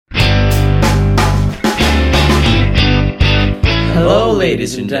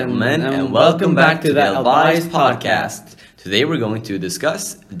ladies and gentlemen, and welcome back to the Elbi's podcast. Today we're going to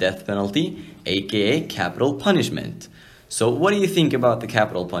discuss death penalty, aka capital punishment. So what do you think about the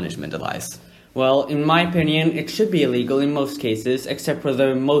capital punishment, Elias? Well, in my opinion, it should be illegal in most cases, except for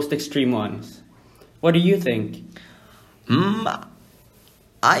the most extreme ones. What do you think? I'm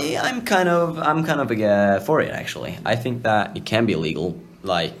kind of for it actually. I think that it can be illegal.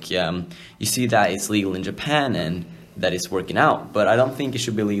 You see that it's legal in Japan and that it's working out, but I don't think it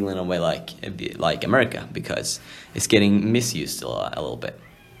should be legal in a way like America, because it's getting misused a little bit.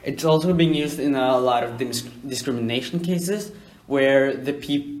 It's also being used in a lot of discrimination cases where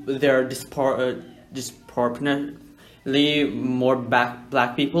there are disproportionately more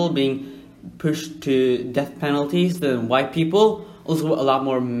black people being pushed to death penalties than white people. Also, a lot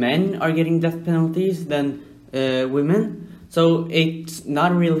more men are getting death penalties than women. So it's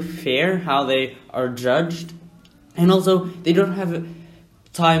not really fair how they are judged. And also, they don't have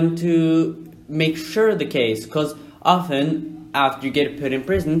time to make sure the case, because often after you get put in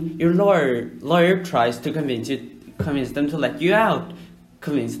prison, your lawyer tries to convince them to let you out,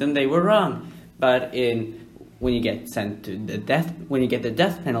 convince them they were wrong. But when you get sent to when you get the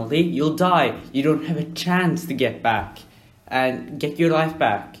death penalty, you'll die. You don't have a chance to get back and get your life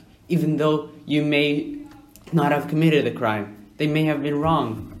back, even though you may not have committed a crime. They may have been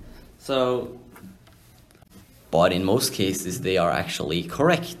wrong. But in most cases, they are actually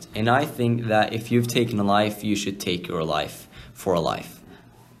correct. And I think that if you've taken a life, you should take your life for a life.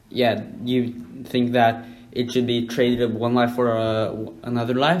 Yeah, you think that it should be traded one life for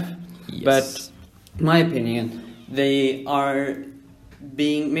another life? Yes. But in my opinion, maybe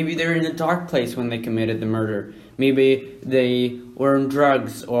they're in a dark place when they committed the murder. Maybe they were on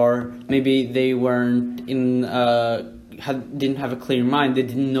drugs, or maybe they weren't didn't have a clear mind. They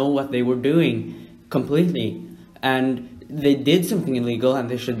didn't know what they were doing completely. And they did something illegal and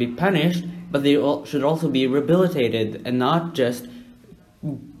they should be punished, but they should also be rehabilitated and not just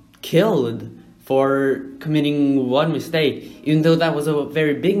killed for committing one mistake. Even though that was a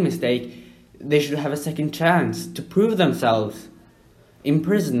very big mistake, they should have a second chance to prove themselves in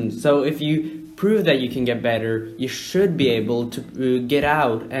prison. So if you prove that you can get better, you should be able to get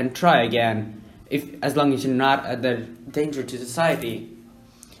out and try again, as long as you're not a danger to society.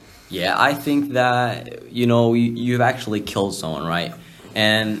 Yeah, I think that, you've actually killed someone, right?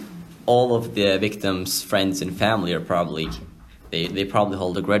 And all of the victims' friends and family are probably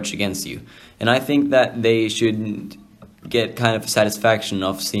hold a grudge against you. And I think that they should get kind of satisfaction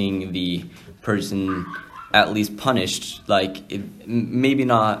of seeing the person at least punished, maybe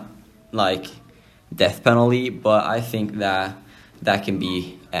not like death penalty, but I think that can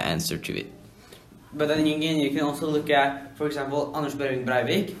be an answer to it. But then again, you can also look at, for example, Anders Behring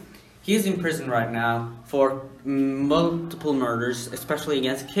Breivik. He's in prison right now for multiple murders, especially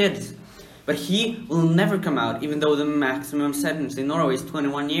against kids. But he will never come out, even though the maximum sentence in Norway is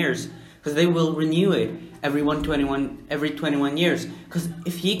 21 years. Because they will renew it every 21 years. Because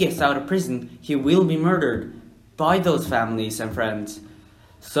if he gets out of prison, he will be murdered by those families and friends.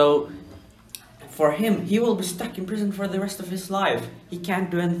 So, for him, he will be stuck in prison for the rest of his life. He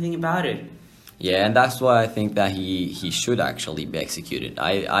can't do anything about it. Yeah, and that's why I think that he should actually be executed.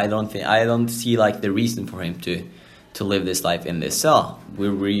 I don't see the reason for him to live this life in this cell.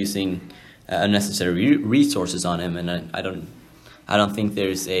 We're using unnecessary resources on him, and I don't think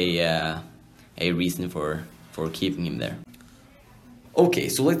there's a reason for keeping him there. Okay,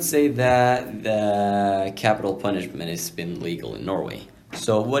 so let's say that the capital punishment has been legal in Norway.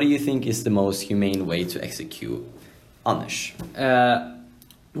 So what do you think is the most humane way to execute Anders?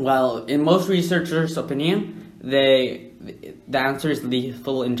 Well, in most researchers' opinion, the answer is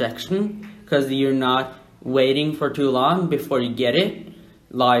lethal injection, because you're not waiting for too long before you get it,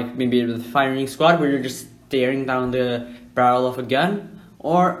 like maybe the firing squad where you're just staring down the barrel of a gun,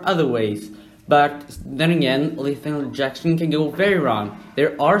 or other ways. But then again, lethal injection can go very wrong.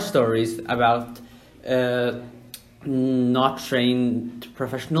 There are stories about not trained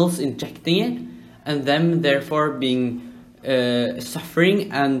professionals injecting it, and them therefore being suffering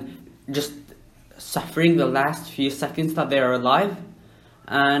the last few seconds that they are alive,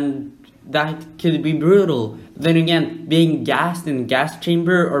 and that could be brutal. Then again, being gassed in a gas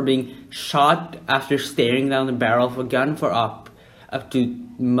chamber or being shot after staring down the barrel of a gun for up to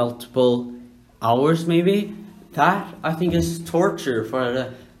multiple hours maybe, that I think is torture for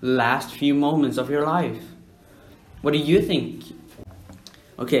the last few moments of your life. What do you think?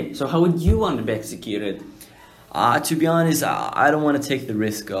 Okay, so how would you want to be executed? To be honest, I don't want to take the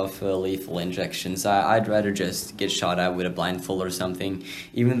risk of lethal injections. I'd rather just get shot at with a blindfold or something,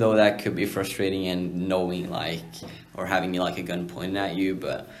 even though that could be frustrating and knowing like, or having like a gun pointed at you,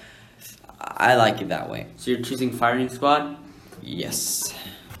 but I like it that way. So you're choosing firing squad? Yes.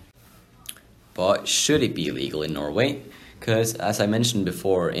 But should it be legal in Norway? Because as I mentioned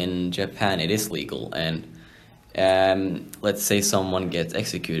before, in Japan it is legal, and let's say someone gets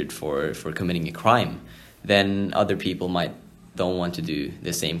executed for committing a crime, then other people might don't want to do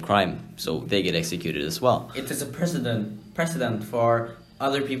the same crime, so they get executed as well. It is a precedent for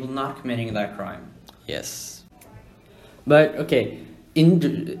other people not committing that crime. Yes. But okay,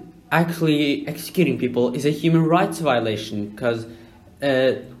 actually executing people is a human rights violation, because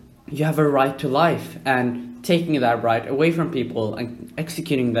you have a right to life, and taking that right away from people and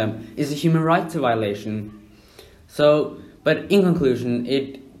executing them is a human rights violation. So, but in conclusion,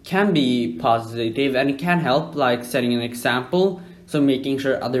 it can be positive and it can help, like setting an example, so making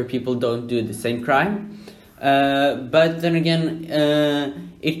sure other people don't do the same crime. But then again,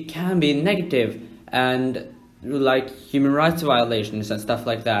 it can be negative, and like human rights violations and stuff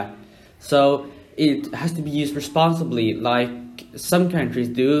like that. So it has to be used responsibly, like some countries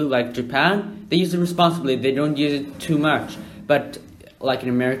do, like Japan. They use it responsibly, they don't use it too much. But like in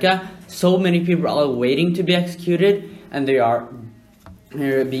America, so many people are waiting to be executed, and they are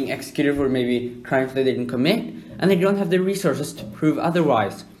being executed for maybe crimes they didn't commit, and they don't have the resources to prove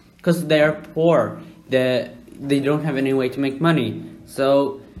otherwise, because they are poor, they don't have any way to make money.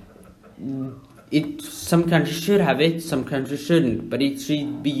 So some countries should have it, some countries shouldn't, but it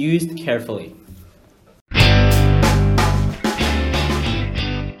should be used carefully.